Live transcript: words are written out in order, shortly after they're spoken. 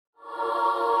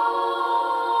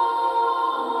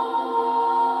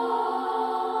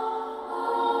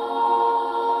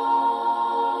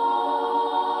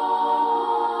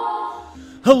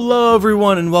Hello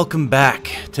everyone and welcome back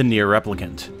to NieR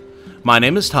Replicant. My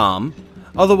name is Tom,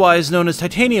 otherwise known as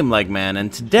Titanium Leg Man,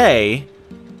 and today,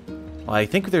 well, I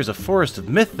think there's a forest of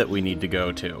myth that we need to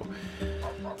go to.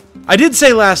 I did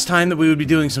say last time that we would be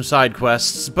doing some side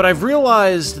quests, but I've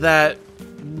realized that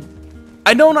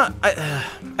I don't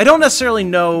necessarily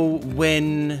know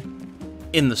when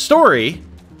in the story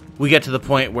we get to the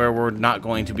point where we're not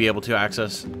going to be able to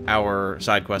access our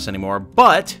side quests anymore,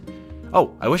 but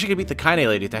oh, I wish I could meet the Kaine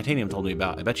lady Titanium told me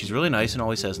about. I bet she's really nice and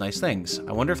always says nice things.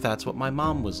 I wonder if that's what my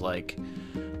mom was like.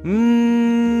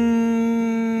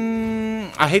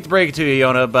 I hate to break it to you,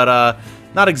 Yona, but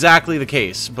not exactly the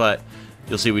case. But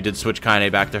you'll see we did switch Kaine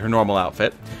back to her normal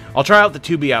outfit. I'll try out the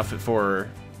 2B outfit for her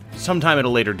sometime at a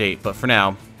later date, but for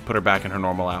now, put her back in her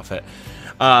normal outfit.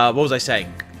 What was I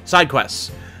saying? Side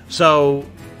quests. So,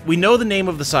 we know the name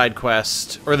of the side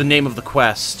quest, or the name of the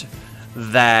quest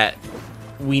that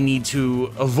we need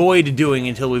to avoid doing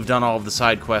until we've done all of the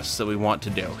side quests that we want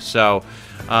to do. So,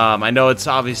 I know it's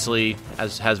obviously,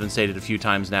 as has been stated a few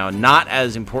times now, not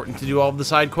as important to do all of the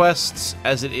side quests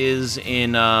as it is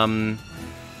in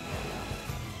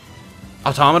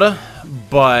Automata,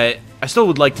 but I still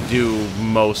would like to do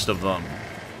most of them.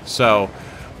 So,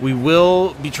 we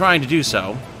will be trying to do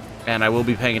so, and I will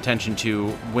be paying attention to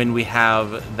when we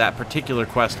have that particular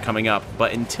quest coming up.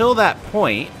 But until that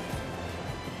point,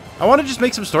 I want to just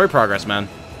make some story progress, man.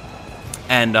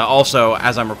 And also,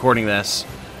 as I'm recording this,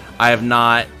 I have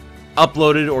not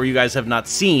uploaded, or you guys have not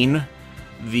seen,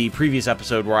 the previous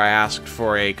episode where I asked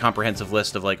for a comprehensive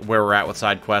list of like where we're at with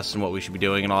side quests and what we should be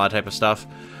doing and all that type of stuff.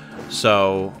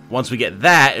 So, once we get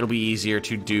that, it'll be easier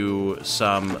to do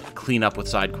some cleanup with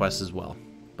side quests as well.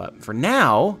 But for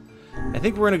now, I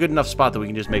think we're in a good enough spot that we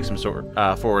can just make some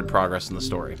forward progress in the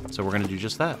story. So we're going to do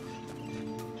just that.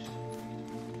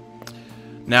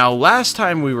 Now, last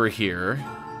time we were here,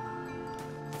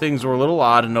 things were a little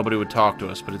odd and nobody would talk to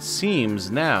us, but it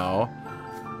seems now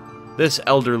this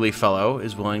elderly fellow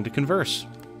is willing to converse.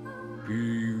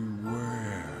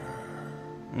 Beware.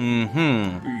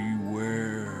 Beware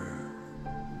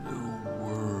the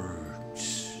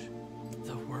words.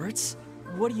 The words?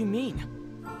 What do you mean?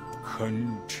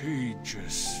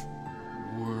 Contagious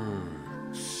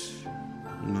words.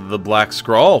 The Black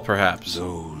Scrawl, perhaps.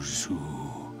 Those who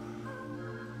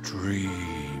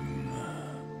dream.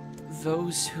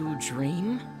 Those who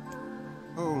dream?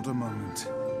 Hold a moment.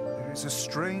 There is a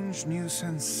strange new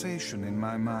sensation in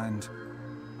my mind.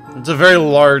 It's a very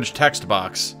large text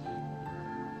box.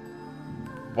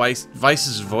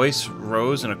 Vice's voice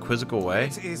rose in a quizzical way.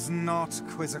 It is not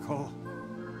quizzical.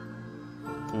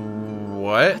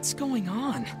 What? What's going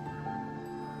on?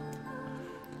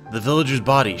 The villager's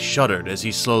body shuddered as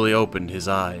he slowly opened his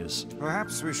eyes.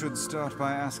 Perhaps we should start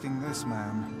by asking this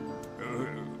man.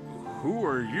 Who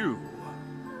are you?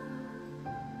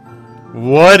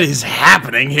 What is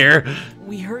happening here?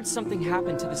 We heard something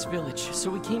happened to this village, so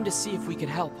we came to see if we could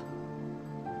help.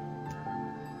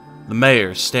 The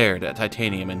mayor stared at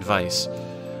Titanium and Vice.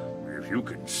 If you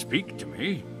can speak to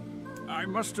me, I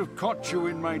must have caught you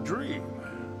in my dream.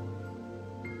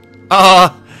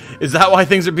 Is that why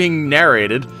things are being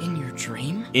narrated? In your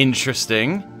dream?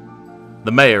 Interesting.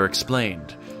 The mayor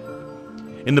explained.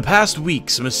 In the past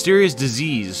weeks, a mysterious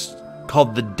disease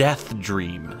called the Death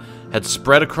Dream had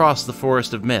spread across the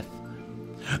Forest of Myth.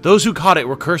 Those who caught it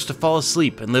were cursed to fall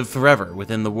asleep and live forever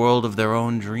within the world of their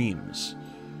own dreams.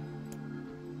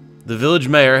 The village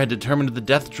mayor had determined the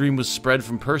Death Dream was spread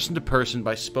from person to person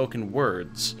by spoken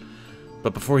words,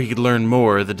 but before he could learn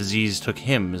more, the disease took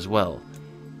him as well.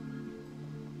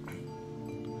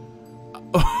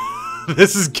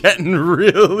 This is getting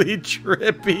really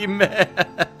trippy,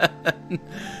 man.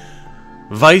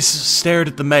 Vice stared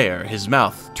at the mayor, his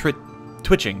mouth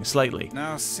twitching slightly.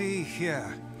 Now see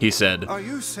here. He said, Are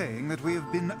you saying that we have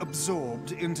been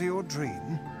absorbed into your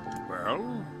dream?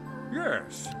 Well,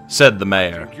 yes. said the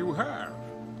mayor. You have.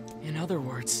 In other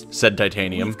words, Said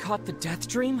Titanium. we've caught the death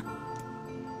dream?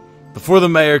 Before the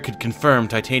mayor could confirm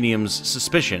Titanium's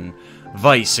suspicion,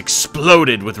 Vice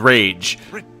exploded with rage.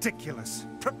 Ridiculous.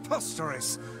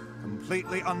 Preposterous.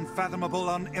 Completely unfathomable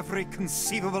on every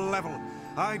conceivable level.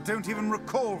 I don't even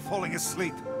recall falling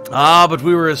asleep. Ah, but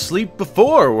we were asleep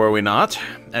before, were we not?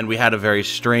 And we had a very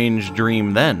strange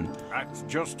dream then. That's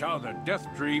just how the death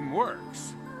dream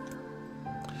works.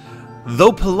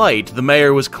 Though polite, the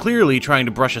mayor was clearly trying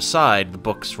to brush aside the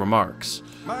book's remarks.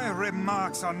 My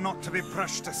remarks are not to be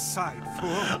brushed aside,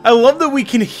 fool. I love that we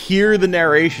can hear the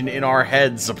narration in our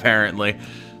heads, apparently.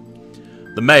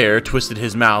 The mayor twisted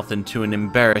his mouth into an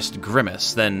embarrassed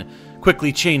grimace, then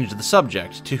quickly changed the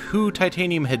subject to who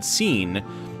Titanium had seen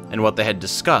and what they had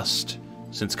discussed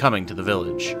since coming to the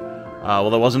village. Well,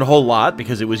 there wasn't a whole lot,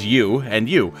 because it was you and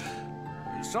you.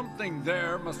 Something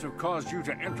there must have caused you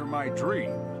to enter my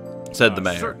dream. Said the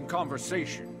mayor. A certain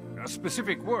conversation, a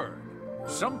specific word,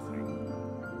 something.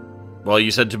 Well,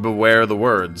 you said to beware the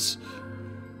words.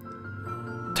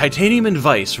 Titanium and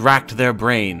Vice racked their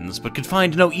brains, but could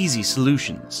find no easy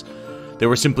solutions. There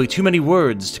were simply too many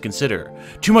words to consider,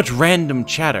 too much random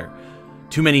chatter,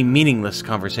 too many meaningless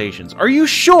conversations. Are you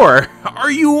sure?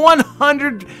 Are you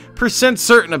 100%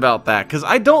 certain about that? Because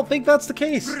I don't think that's the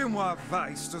case. Grimoire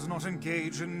Vice does not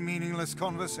engage in meaningless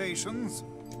conversations.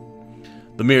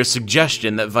 The mere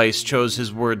suggestion that Vice chose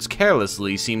his words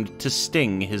carelessly seemed to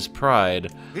sting his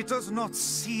pride. It does not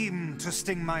seem to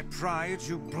sting my pride,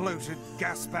 you bloated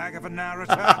gasbag of a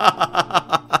narrator.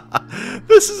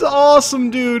 This is awesome,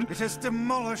 dude. It has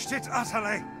demolished it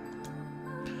utterly.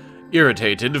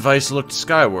 Irritated, Vice looked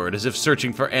skyward as if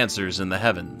searching for answers in the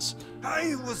heavens.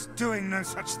 I was doing no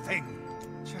such thing.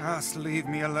 Just leave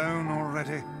me alone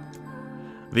already.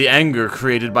 The anger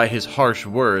created by his harsh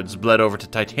words bled over to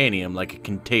Titanium like a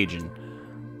contagion.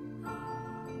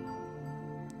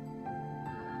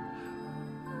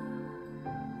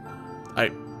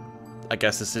 I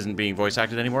guess this isn't being voice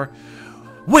acted anymore.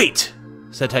 Wait!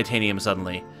 Said Titanium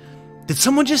suddenly. Did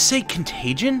someone just say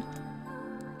contagion?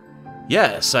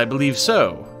 Yes, I believe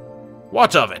so.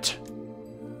 What of it?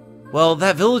 Well,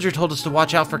 that villager told us to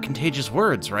watch out for contagious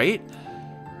words, right?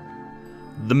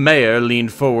 The mayor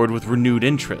leaned forward with renewed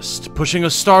interest, pushing a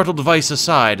startled Vice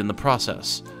aside in the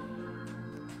process.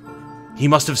 He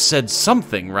must have said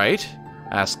something, right?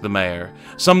 Asked the mayor.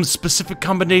 Some specific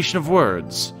combination of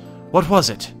words. What was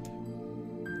it?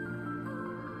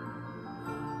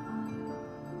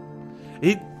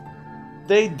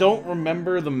 They don't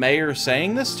remember the mayor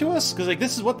saying this to us? Because, like,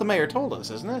 this is what the mayor told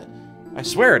us, isn't it? I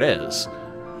swear it is.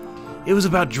 It was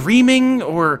about dreaming,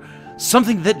 or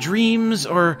something that dreams,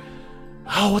 or...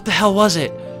 Oh, what the hell was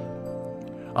it?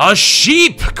 A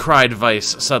sheep! Cried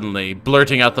Vice suddenly,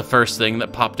 blurting out the first thing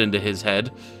that popped into his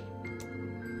head.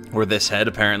 Or this head,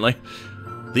 apparently.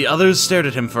 The others stared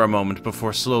at him for a moment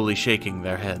before slowly shaking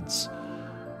their heads.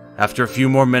 After a few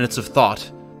more minutes of thought,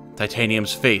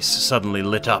 Titanium's face suddenly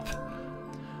lit up.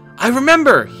 I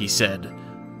remember, he said.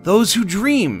 Those who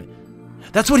dream.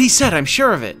 That's what he said, I'm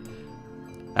sure of it.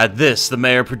 At this, the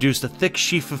mayor produced a thick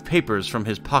sheaf of papers from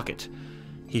his pocket.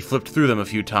 He flipped through them a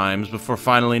few times before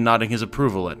finally nodding his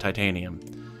approval at Titanium.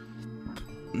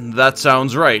 That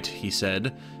sounds right, he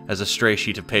said, as a stray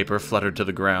sheet of paper fluttered to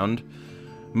the ground.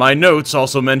 My notes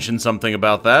also mention something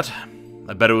about that.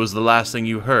 I bet it was the last thing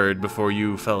you heard before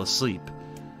you fell asleep.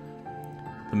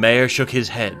 The mayor shook his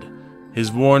head,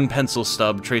 his worn pencil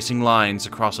stub tracing lines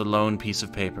across a lone piece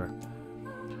of paper.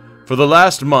 For the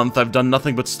last month, I've done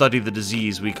nothing but study the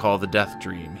disease we call the death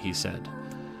dream, he said.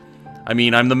 I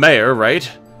mean, I'm the mayor, right?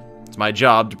 It's my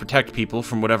job to protect people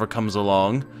from whatever comes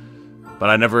along, but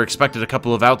I never expected a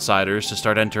couple of outsiders to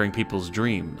start entering people's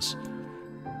dreams.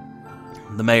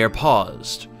 The mayor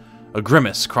paused, a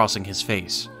grimace crossing his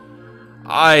face.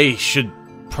 I should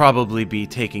probably be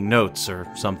taking notes or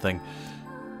something.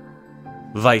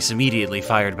 Vice immediately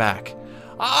fired back.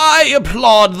 I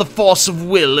applaud the force of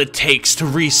will it takes to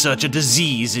research a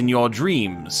disease in your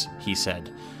dreams, he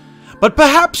said. But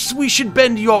perhaps we should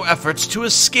bend your efforts to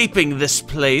escaping this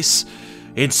place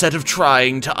instead of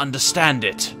trying to understand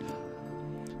it.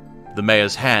 The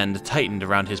mayor's hand tightened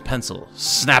around his pencil,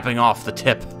 snapping off the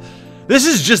tip. This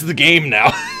is just the game now.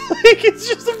 Like, it's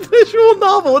just a visual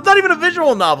novel. It's not even a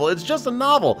visual novel. It's just a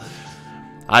novel.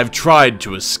 I've tried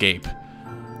to escape.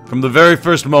 From the very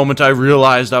first moment I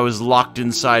realized I was locked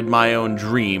inside my own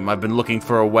dream, I've been looking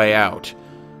for a way out.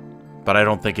 But I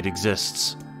don't think it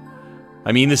exists.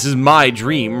 I mean, this is my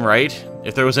dream, right?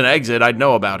 If there was an exit, I'd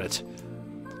know about it.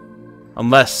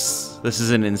 Unless this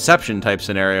is an Inception type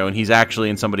scenario and he's actually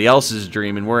in somebody else's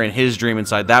dream and we're in his dream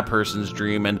inside that person's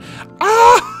dream and...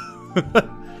 Ah!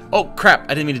 Oh, crap,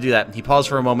 I didn't mean to do that. He paused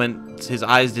for a moment. His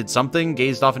eyes did something,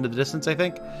 gazed off into the distance, I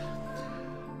think.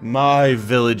 My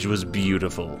village was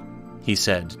beautiful, he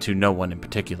said, to no one in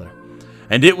particular.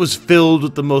 And it was filled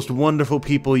with the most wonderful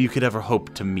people you could ever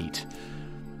hope to meet.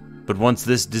 But once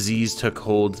this disease took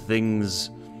hold, things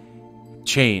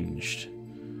changed.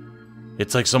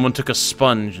 It's like someone took a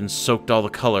sponge and soaked all the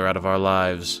color out of our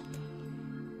lives.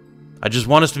 I just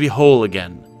want us to be whole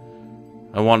again.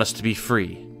 I want us to be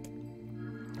free.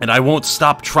 And I won't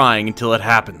stop trying until it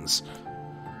happens.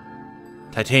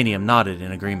 Titanium nodded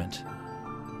in agreement.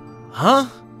 Huh?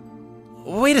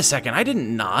 Wait a second, I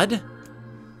didn't nod.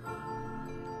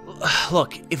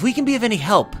 Look, if we can be of any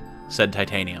help, said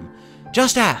Titanium,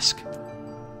 just ask.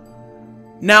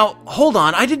 Now, hold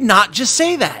on, I did not just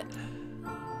say that.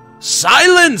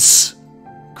 Silence!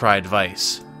 Cried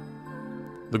Weiss.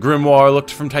 The grimoire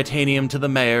looked from Titanium to the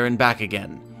mayor and back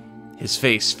again, his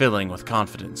face filling with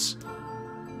confidence.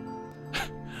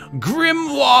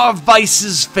 Grimoire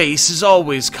Weiss's face is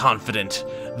always confident.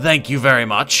 Thank you very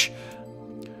much.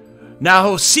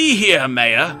 Now, see here,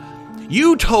 Mayor.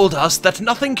 You told us that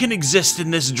nothing can exist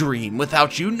in this dream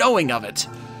without you knowing of it.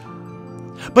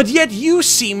 But yet you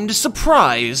seemed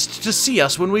surprised to see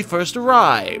us when we first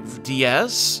arrived,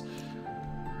 yes?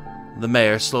 The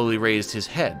mayor slowly raised his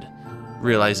head,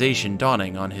 realization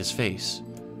dawning on his face.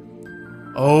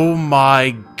 Oh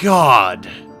my God,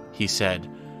 he said.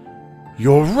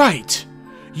 You're right.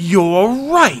 You're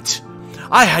right.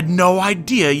 I had no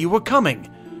idea you were coming.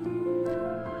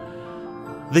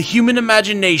 The human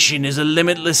imagination is a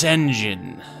limitless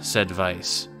engine, said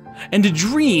Weiss, and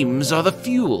dreams are the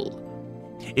fuel.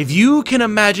 If you can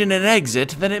imagine an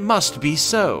exit, then it must be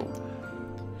so.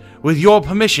 With your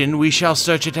permission, we shall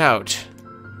search it out.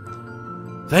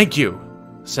 Thank you,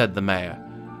 said the mayor.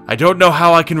 I don't know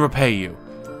how I can repay you.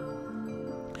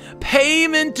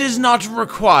 Payment is not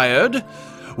required.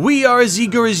 We are as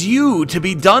eager as you to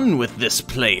be done with this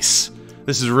place.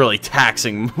 This is really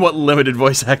taxing what limited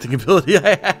voice acting ability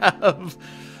I have.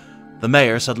 The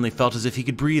mayor suddenly felt as if he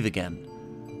could breathe again.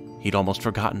 He'd almost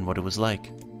forgotten what it was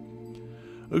like.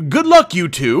 Good luck, you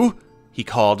two, he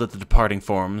called at the departing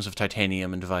forms of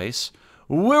Titanium and Weiss.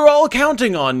 We're all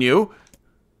counting on you.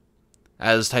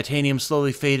 As Titanium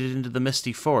slowly faded into the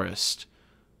misty forest,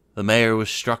 the mayor was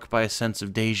struck by a sense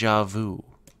of déjà vu.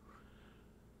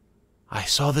 I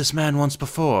saw this man once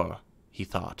before, he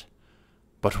thought.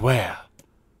 But where?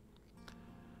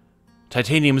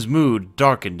 Titanium's mood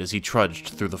darkened as he trudged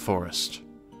through the forest.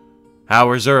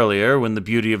 Hours earlier, when the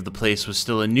beauty of the place was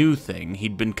still a new thing,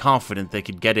 he'd been confident they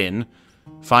could get in,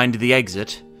 find the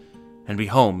exit, and be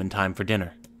home in time for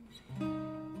dinner.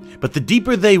 But the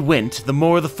deeper they went, the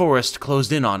more the forest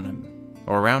closed in on him,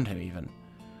 or around him even.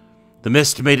 The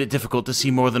mist made it difficult to see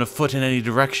more than a foot in any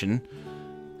direction,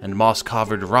 and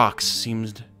moss-covered rocks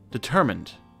seemed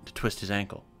determined to twist his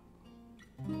ankle.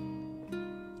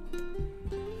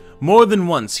 More than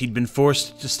once he'd been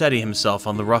forced to steady himself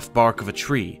on the rough bark of a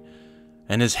tree,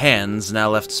 and his hands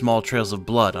now left small trails of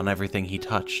blood on everything he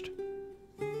touched.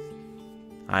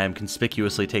 I am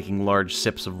conspicuously taking large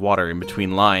sips of water in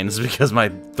between lines because my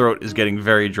throat is getting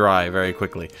very dry very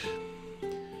quickly.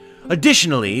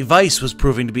 Additionally, Weiss was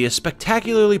proving to be a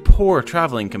spectacularly poor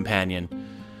traveling companion.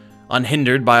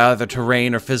 Unhindered by either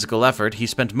terrain or physical effort, he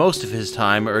spent most of his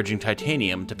time urging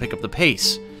Titanium to pick up the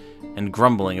pace and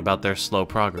grumbling about their slow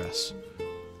progress.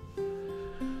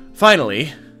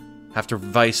 Finally, after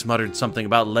Weiss muttered something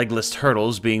about legless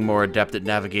turtles being more adept at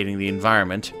navigating the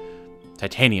environment,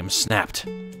 Titanium snapped.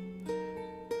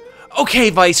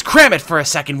 Okay, Weiss, cram it for a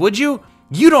second, would you?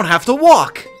 You don't have to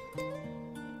walk!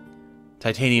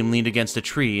 Titanium leaned against a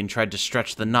tree and tried to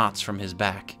stretch the knots from his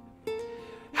back.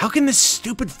 How can this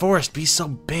stupid forest be so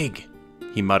big?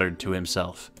 He muttered to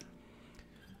himself.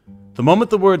 The moment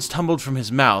the words tumbled from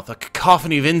his mouth, a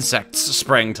cacophony of insects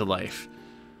sprang to life.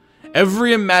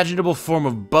 Every imaginable form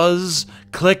of buzz,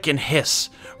 click, and hiss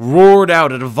roared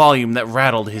out at a volume that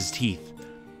rattled his teeth.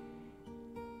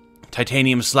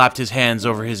 Titanium slapped his hands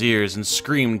over his ears and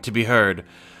screamed to be heard.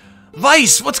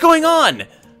 Weiss, what's going on?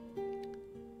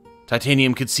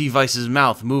 Titanium could see Weiss's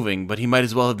mouth moving, but he might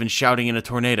as well have been shouting in a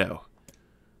tornado.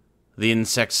 The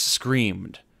insects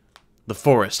screamed. The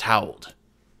forest howled.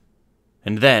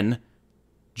 And then,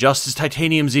 just as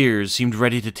Titanium's ears seemed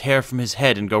ready to tear from his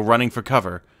head and go running for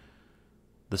cover,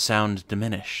 the sound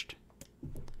diminished.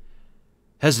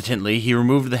 Hesitantly, he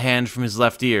removed the hand from his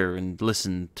left ear and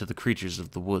listened to the creatures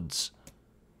of the woods.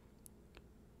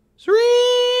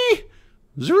 Zree!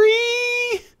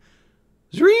 Zree!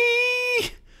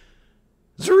 Zree!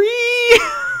 Zree!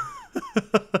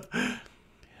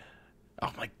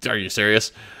 Oh my, are you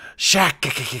serious? Shack,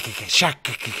 shack,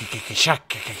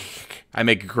 shack. I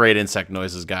make great insect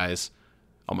noises, guys.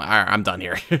 Oh my, I'm done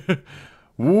here.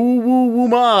 Woo woo woo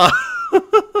ma.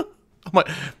 Oh my,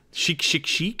 chic chic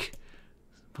chic.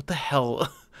 What the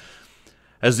hell?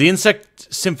 As the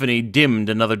insect symphony dimmed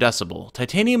another decibel,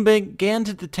 Titanium began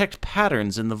to detect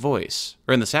patterns in the voice,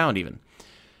 or in the sound even.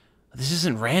 This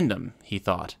isn't random, he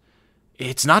thought.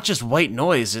 It's not just white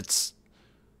noise, it's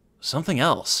something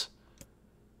else.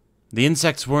 The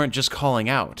insects weren't just calling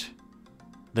out.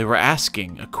 They were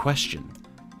asking a question.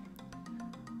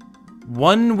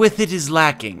 1 with it is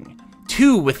lacking.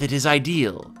 2 with it is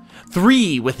ideal.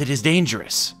 3 with it is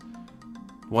dangerous.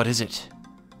 What is it?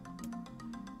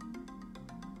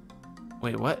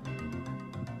 Wait, what?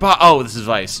 Oh, this is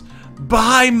Weiss.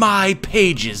 By my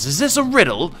pages, is this a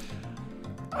riddle?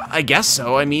 I guess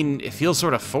so. I mean, it feels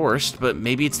sort of forced, but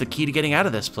maybe it's the key to getting out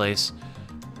of this place.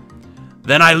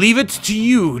 Then I leave it to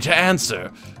you to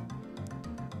answer.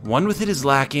 1 with it is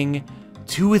lacking,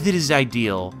 2 with it is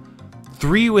ideal,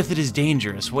 3 with it is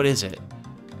dangerous. What is it?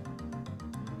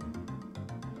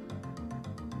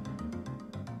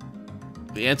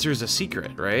 The answer is a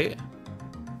secret, right?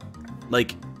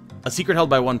 Like, a secret held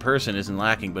by 1 person isn't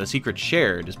lacking, but a secret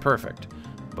shared is perfect.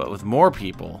 But with more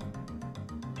people...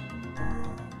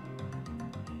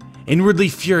 Inwardly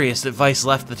furious that Weiss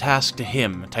left the task to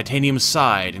him, Titanium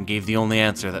sighed and gave the only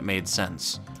answer that made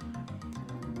sense.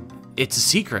 It's a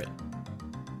secret.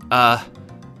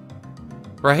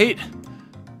 Right?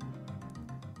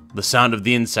 The sound of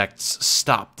the insects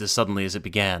stopped as suddenly as it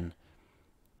began.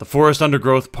 The forest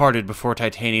undergrowth parted before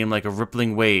Titanium like a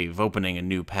rippling wave, opening a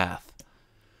new path.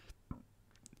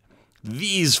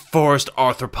 These forest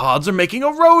arthropods are making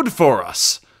a road for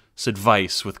us, said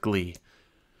Weiss with glee.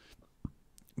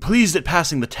 Pleased at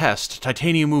passing the test,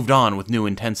 Titanium moved on with new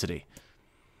intensity.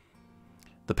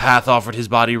 The path offered his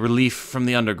body relief from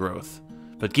the undergrowth,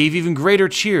 but gave even greater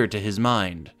cheer to his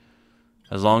mind.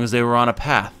 As long as they were on a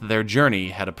path, their journey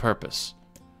had a purpose.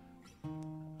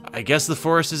 I guess the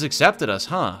forest has accepted us,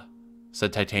 huh?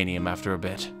 Said Titanium after a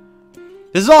bit.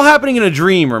 This is all happening in a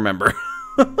dream, remember?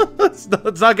 Let's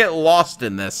not get lost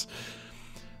in this.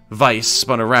 Weiss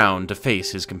spun around to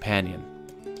face his companion.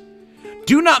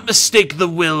 Do not mistake the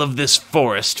will of this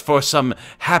forest for some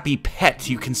happy pet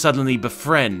you can suddenly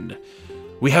befriend.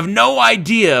 We have no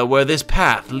idea where this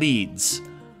path leads.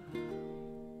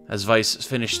 As Weiss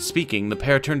finished speaking, the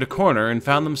pair turned a corner and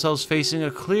found themselves facing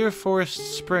a clear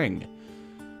forest spring.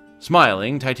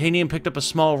 Smiling, Titanium picked up a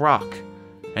small rock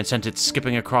and sent it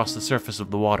skipping across the surface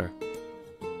of the water.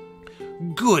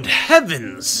 Good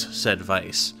heavens, said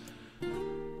Weiss.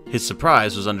 His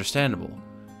surprise was understandable.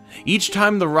 Each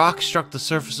time the rock struck the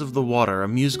surface of the water, a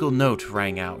musical note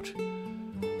rang out.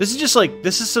 This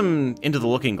is some Into the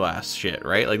Looking Glass shit,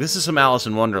 right? Like, this is some Alice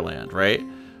in Wonderland, right?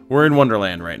 We're in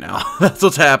Wonderland right now. That's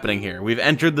what's happening here. We've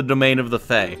entered the domain of the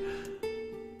Fae.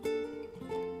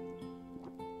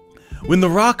 When the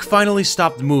rock finally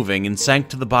stopped moving and sank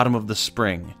to the bottom of the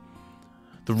spring,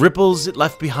 the ripples it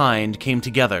left behind came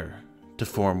together to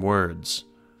form words.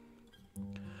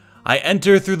 I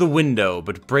enter through the window,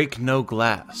 but break no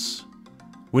glass.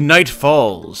 When night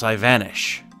falls, I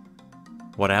vanish.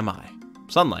 What am I?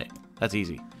 Sunlight. That's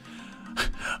easy.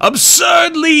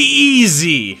 Absurdly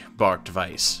easy, barked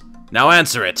Weiss. Now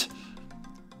answer it.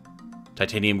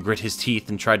 Titanium grit his teeth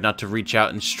and tried not to reach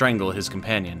out and strangle his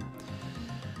companion.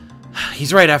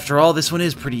 He's right, after all, this one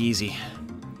is pretty easy.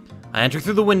 I enter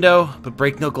through the window, but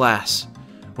break no glass.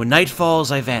 When night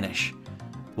falls, I vanish.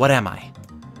 What am I?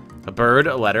 A bird,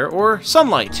 a letter, or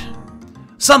sunlight?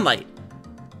 Sunlight!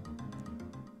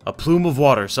 A plume of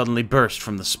water suddenly burst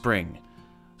from the spring.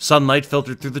 Sunlight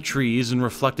filtered through the trees and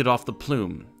reflected off the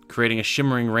plume, creating a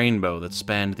shimmering rainbow that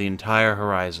spanned the entire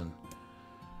horizon.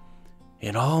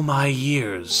 In all my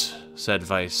years, said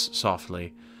Weiss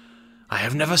softly, I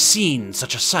have never seen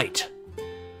such a sight.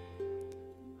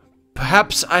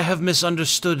 Perhaps I have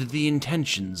misunderstood the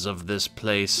intentions of this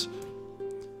place.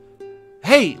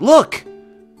 Hey, look!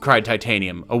 Cried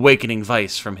Titanium, awakening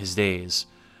Weiss from his daze.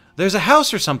 There's a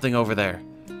house or something over there.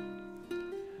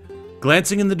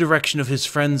 Glancing in the direction of his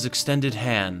friend's extended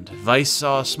hand, Weiss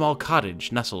saw a small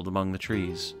cottage nestled among the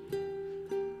trees.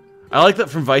 I like that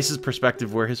from Weiss's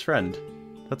perspective we're his friend.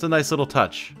 That's a nice little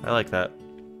touch. I like that.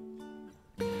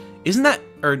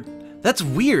 That's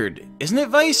weird, isn't it,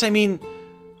 Weiss? I mean,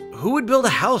 who would build a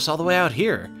house all the way out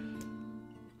here?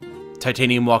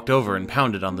 Titanium walked over and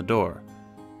pounded on the door.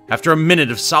 After a minute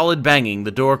of solid banging,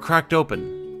 the door cracked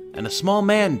open, and a small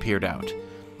man peered out.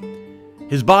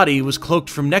 His body was cloaked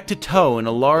from neck to toe in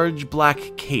a large black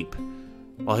cape,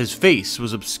 while his face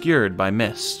was obscured by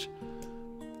mist.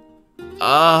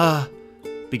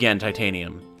 Began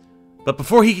Titanium. But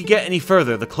before he could get any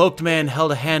further, the cloaked man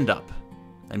held a hand up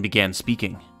and began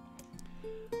speaking.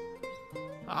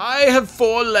 I have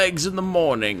 4 legs in the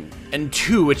morning, and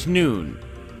 2 at noon,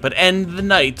 but end the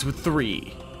night with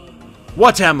 3.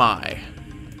 What am I?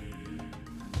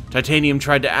 Titanium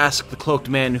tried to ask the cloaked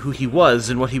man who he was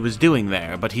and what he was doing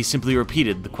there, but he simply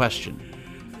repeated the question.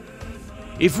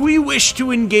 If we wish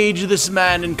to engage this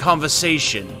man in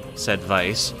conversation, said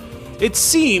Weiss, it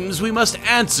seems we must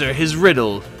answer his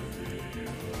riddle.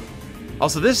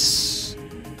 Also, I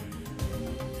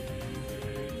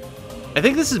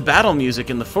think this is battle music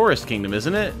in the Forest Kingdom,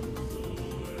 isn't it?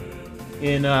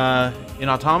 In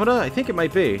Automata? I think it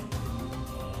might be.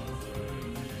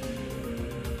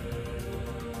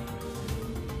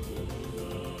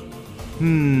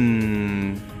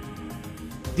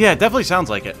 Yeah, it definitely sounds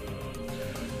like it.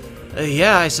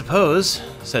 Yeah, I suppose,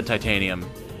 said Titanium.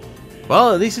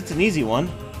 Well, at least it's an easy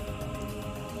one.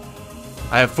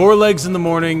 I have 4 legs in the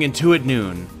morning and 2 at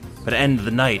noon, but end the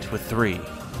night with 3.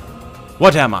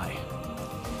 What am I?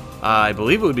 I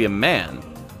believe it would be a man.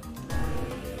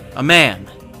 A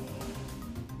man.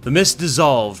 The mist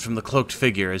dissolved from the cloaked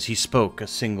figure as he spoke a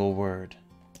single word.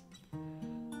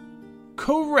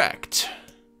 Correct.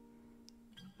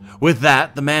 With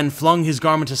that, the man flung his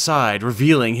garment aside,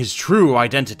 revealing his true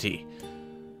identity.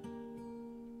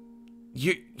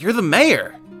 You're the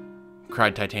mayor,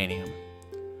 cried Titanium.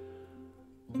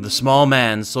 The small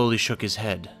man slowly shook his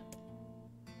head.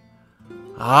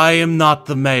 I am not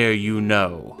the mayor you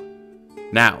know.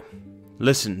 Now,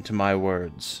 listen to my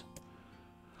words.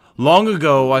 Long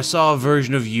ago, I saw a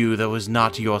version of you that was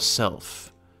not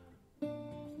yourself.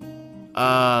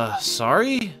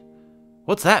 Sorry?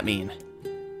 What's that mean?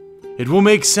 It will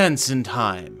make sense in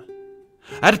time.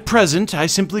 At present, I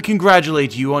simply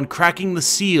congratulate you on cracking the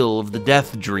seal of the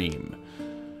death dream.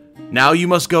 Now you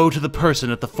must go to the person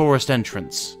at the forest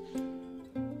entrance.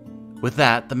 With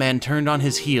that, the man turned on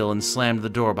his heel and slammed the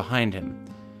door behind him.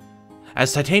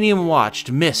 As Titanium watched,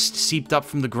 mist seeped up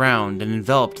from the ground and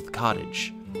enveloped the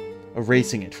cottage,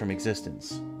 erasing it from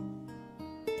existence.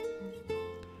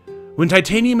 When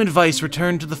Titanium and Vice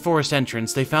returned to the forest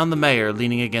entrance, they found the mayor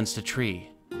leaning against a tree.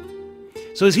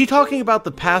 So is he talking about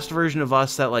the past version of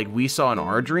us that, like, we saw in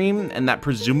our dream, and that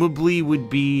presumably would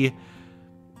be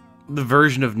the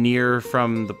version of NieR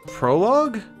from the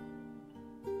prologue?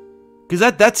 Because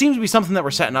that seems to be something that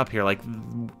we're setting up here. Like,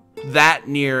 that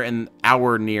NieR and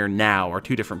our NieR now are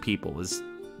 2 different people, is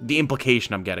the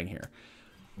implication I'm getting here.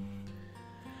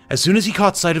 As soon as he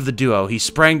caught sight of the duo, he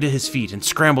sprang to his feet and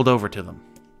scrambled over to them.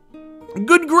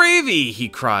 Good gravy, he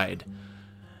cried.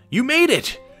 You made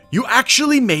it! You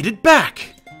actually made it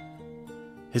back!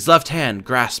 His left hand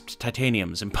grasped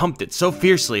Titanium's and pumped it so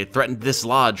fiercely it threatened to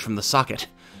dislodge from the socket,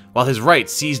 while his right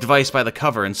seized Vice by the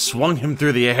cover and swung him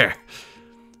through the air.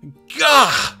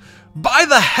 Gah! By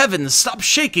the heavens, stop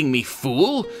shaking me,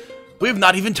 fool! We have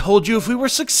not even told you if we were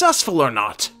successful or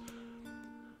not.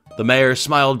 The mayor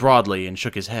smiled broadly and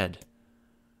shook his head.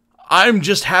 I'm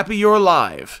just happy you're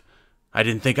alive. I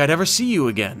didn't think I'd ever see you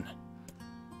again.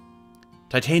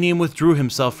 Titanium withdrew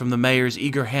himself from the mayor's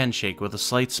eager handshake with a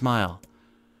slight smile.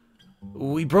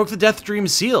 We broke the Death Dream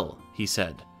seal, he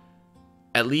said.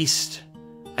 At least,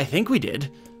 I think we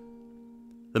did.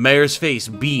 The mayor's face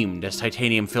beamed as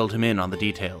Titanium filled him in on the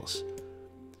details.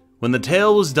 When the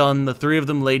tale was done, the 3 of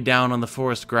them laid down on the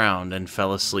forest ground and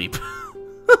fell asleep.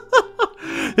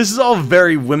 This is all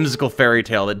very whimsical fairy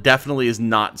tale that definitely is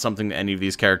not something that any of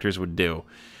these characters would do.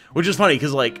 Which is funny,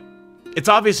 because, like, it's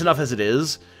obvious enough as it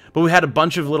is, but we had a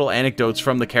bunch of little anecdotes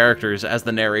from the characters as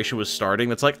the narration was starting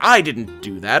that's like, I didn't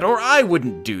do that, or I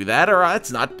wouldn't do that, or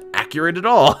it's not accurate at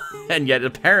all. And yet,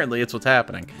 apparently, it's what's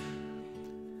happening.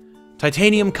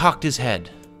 Titanium cocked his head.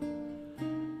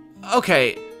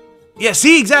 Okay. Yeah,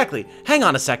 see, exactly. Hang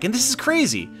on a second, this is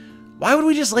crazy. Why would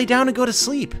we just lay down and go to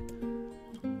sleep?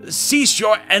 Cease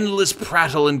your endless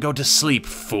prattle and go to sleep,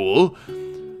 fool.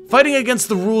 Fighting against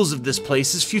the rules of this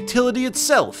place is futility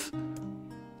itself.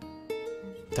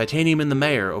 Titanium and the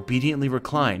mayor obediently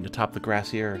reclined atop the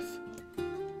grassy earth.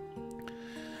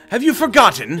 Have you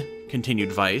forgotten,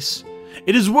 continued Vice,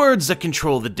 it is words that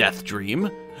control the death dream,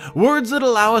 words that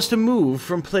allow us to move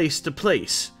from place to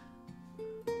place.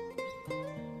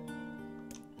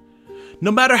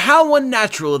 No matter how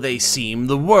unnatural they seem,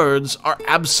 the words are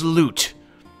absolute.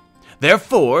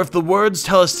 Therefore, if the words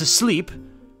tell us to sleep,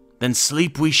 then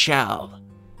sleep we shall.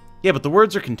 Yeah, but the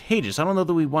words are contagious. I don't know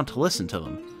that we want to listen to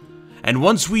them. And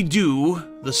once we do,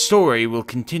 the story will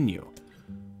continue.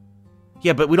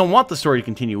 Yeah, but we don't want the story to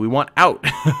continue. We want out.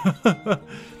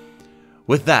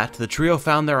 With that, the trio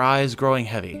found their eyes growing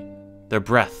heavy, their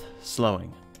breath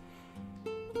slowing.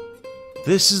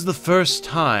 This is the first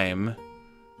time,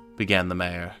 began the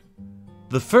mayor.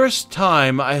 The first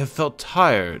time I have felt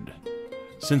tired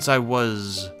since I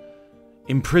was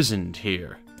imprisoned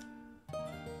here.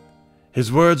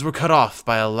 His words were cut off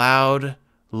by a loud,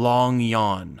 long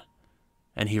yawn,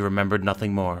 and he remembered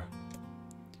nothing more.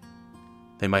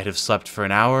 They might have slept for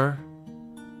an hour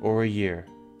or a year.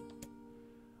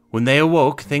 When they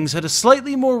awoke, things had a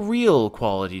slightly more real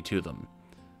quality to them.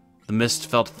 The mist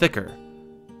felt thicker,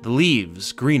 the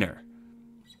leaves greener.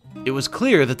 It was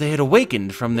clear that they had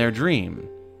awakened from their dream.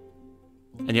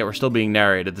 And yet we're still being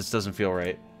narrated. This doesn't feel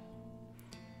right.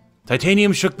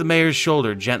 Titanium shook the mayor's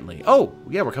shoulder gently. Oh,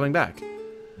 yeah, we're coming back.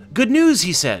 Good news,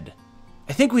 he said.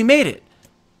 I think we made it.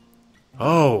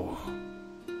 Oh,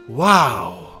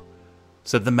 wow,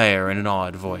 said the mayor in an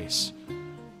awed voice.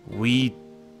 We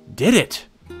did it!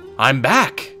 I'm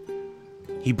back!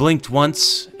 He blinked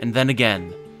once, and then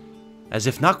again, as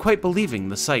if not quite believing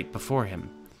the sight before him.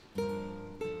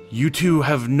 You two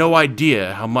have no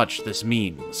idea how much this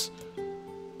means.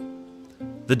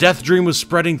 The death dream was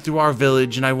spreading through our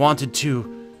village, and I wanted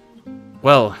to...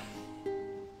 Well,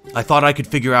 I thought I could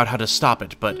figure out how to stop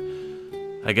it, but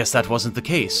I guess that wasn't the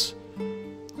case.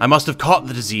 I must have caught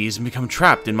the disease and become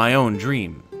trapped in my own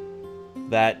dream.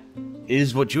 That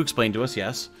is what you explained to us,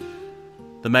 yes.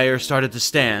 The mayor started to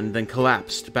stand, then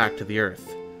collapsed back to the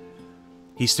earth.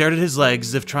 He stared at his legs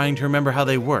as if trying to remember how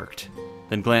they worked,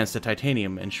 then glanced at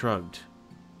Titanium and shrugged.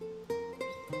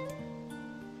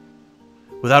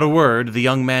 Without a word, the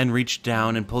young man reached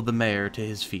down and pulled the mayor to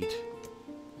his feet.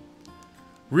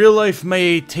 Real life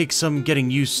may take some getting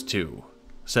used to,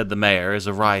 said the mayor as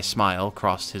a wry smile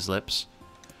crossed his lips.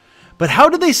 But how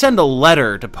did they send a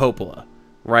letter to Popola?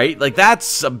 Right? Like,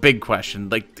 that's a big question.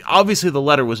 Like, obviously the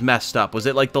letter was messed up. Was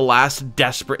it like the last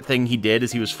desperate thing he did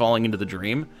as he was falling into the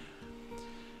dream?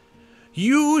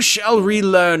 You shall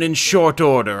relearn in short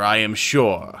order, I am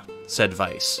sure, said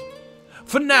Vice.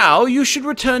 For now, you should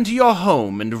return to your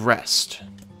home and rest.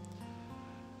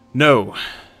 No,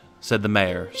 said the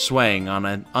mayor, swaying on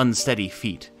an unsteady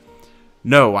feet.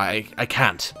 No, I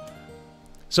can't.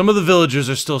 Some of the villagers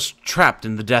are still trapped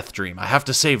in the death dream. I have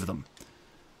to save them.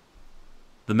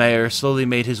 The mayor slowly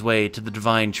made his way to the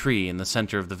divine tree in the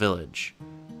center of the village,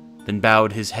 then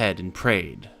bowed his head and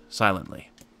prayed silently.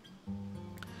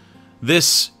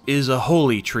 This is a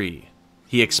holy tree,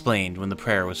 he explained when the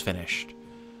prayer was finished.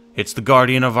 It's the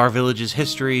guardian of our village's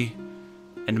history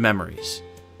and memories.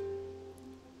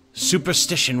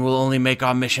 Superstition will only make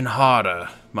our mission harder,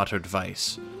 muttered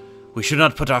Vice. We should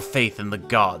not put our faith in the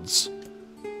gods.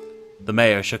 The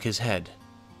mayor shook his head.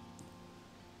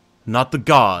 Not the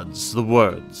gods, the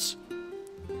words.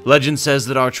 Legend says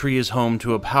that our tree is home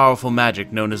to a powerful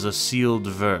magic known as a sealed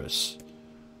verse.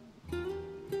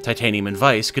 Titanium and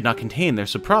Vice could not contain their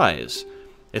surprise.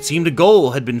 It seemed a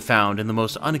goal had been found in the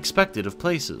most unexpected of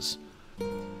places.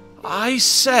 I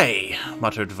say,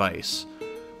 muttered Vice,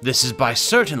 this is by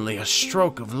certainly a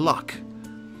stroke of luck.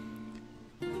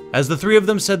 As the three of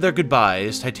them said their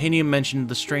goodbyes, Titanium mentioned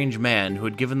the strange man who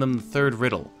had given them the third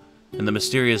riddle and the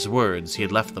mysterious words he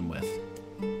had left them with.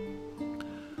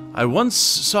 I once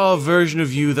saw a version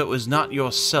of you that was not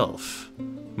yourself,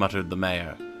 muttered the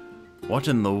mayor. What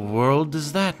in the world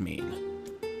does that mean?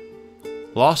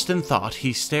 Lost in thought,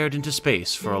 he stared into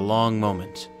space for a long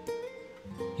moment.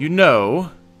 You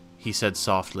know, he said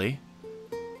softly,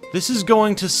 this is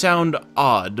going to sound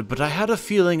odd, but I had a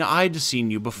feeling I'd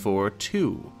seen you before,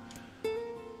 too.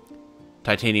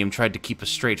 Titanium tried to keep a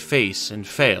straight face and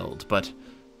failed, but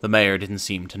the mayor didn't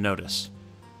seem to notice.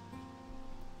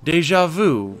 Déjà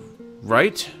vu,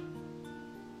 right?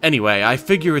 Anyway, I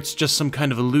figure it's just some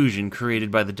kind of illusion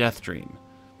created by the death dream.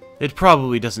 It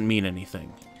probably doesn't mean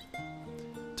anything.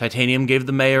 Titanium gave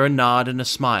the mayor a nod and a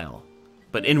smile,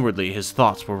 but inwardly his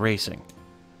thoughts were racing.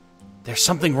 There's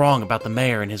something wrong about the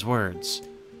mayor and his words.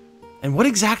 And what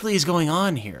exactly is going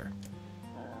on here?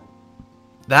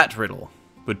 That riddle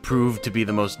would prove to be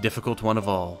the most difficult one of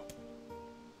all.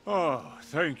 Oh,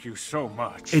 thank you so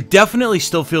much. It definitely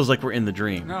still feels like we're in the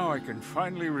dream. Now I can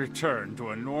finally return to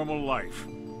a normal life.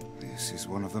 This is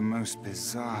one of the most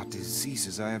bizarre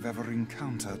diseases I have ever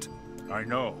encountered. I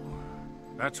know.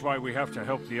 That's why we have to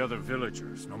help the other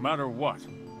villagers, no matter what.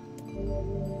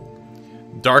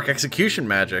 Dark execution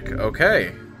magic,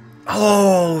 okay.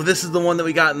 Oh, this is the one that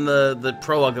we got in the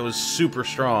prologue that was super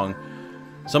strong.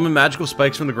 Summon magical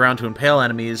spikes from the ground to impale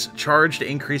enemies. Charge to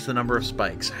increase the number of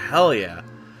spikes. Hell yeah.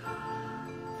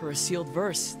 For a sealed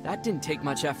verse, that didn't take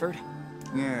much effort.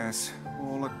 Yes,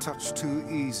 all a touch too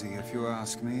easy if you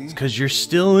ask me. Because you're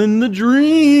still in the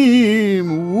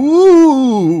dream.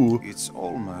 Woo! It's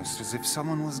almost as if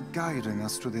someone was guiding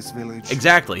us to this village.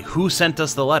 Exactly. Who sent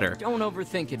us the letter? Don't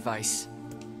overthink advice.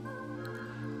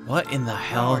 What in the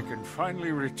hell? Now I can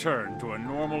finally return to a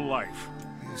normal life.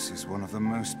 This is one of the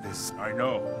most bizarre. I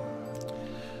know.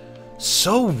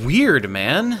 So weird,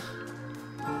 man.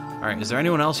 Alright, is there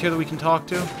anyone else here that we can talk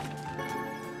to?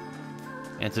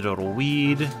 Antidotal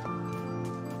weed.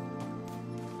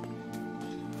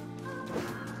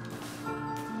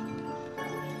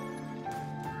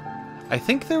 I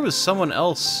think there was someone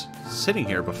else sitting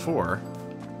here before.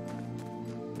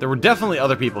 There were definitely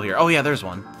other people here. Oh yeah, there's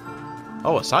one.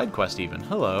 Oh, a side quest even.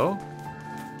 Hello.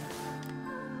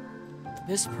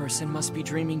 This person must be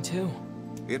dreaming too.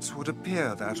 It would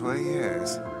appear that way,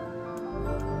 yes.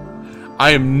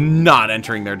 I am not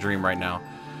entering their dream right now.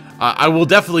 I will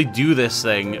definitely do this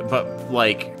thing, but,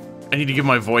 like, I need to give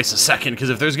my voice a second, because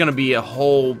if there's going to be a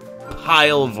whole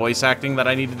pile of voice acting that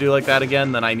I need to do like that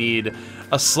again, then I need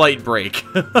a slight break.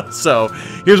 So,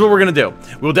 here's what we're going to do.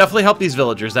 We'll definitely help these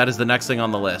villagers. That is the next thing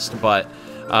on the list. But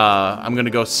I'm going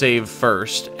to go save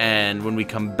first. And when we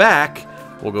come back,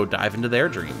 we'll go dive into their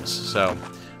dreams. So,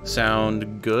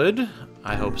 sound good?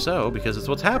 I hope so, because it's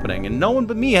what's happening. And no one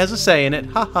but me has a say in it.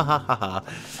 Ha ha ha ha ha.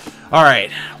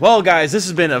 Alright, well guys, this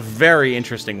has been a very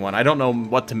interesting one. I don't know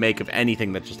what to make of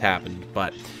anything that just happened,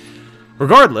 but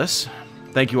regardless,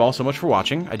 thank you all so much for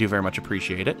watching. I do very much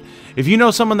appreciate it. If you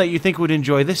know someone that you think would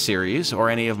enjoy this series, or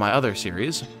any of my other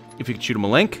series, if you could shoot them a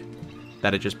link,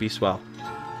 that'd just be swell.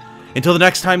 Until the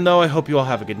next time, though, I hope you all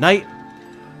have a good night.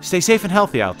 Stay safe and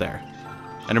healthy out there.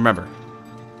 And remember,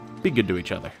 be good to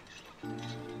each other.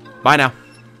 Bye now.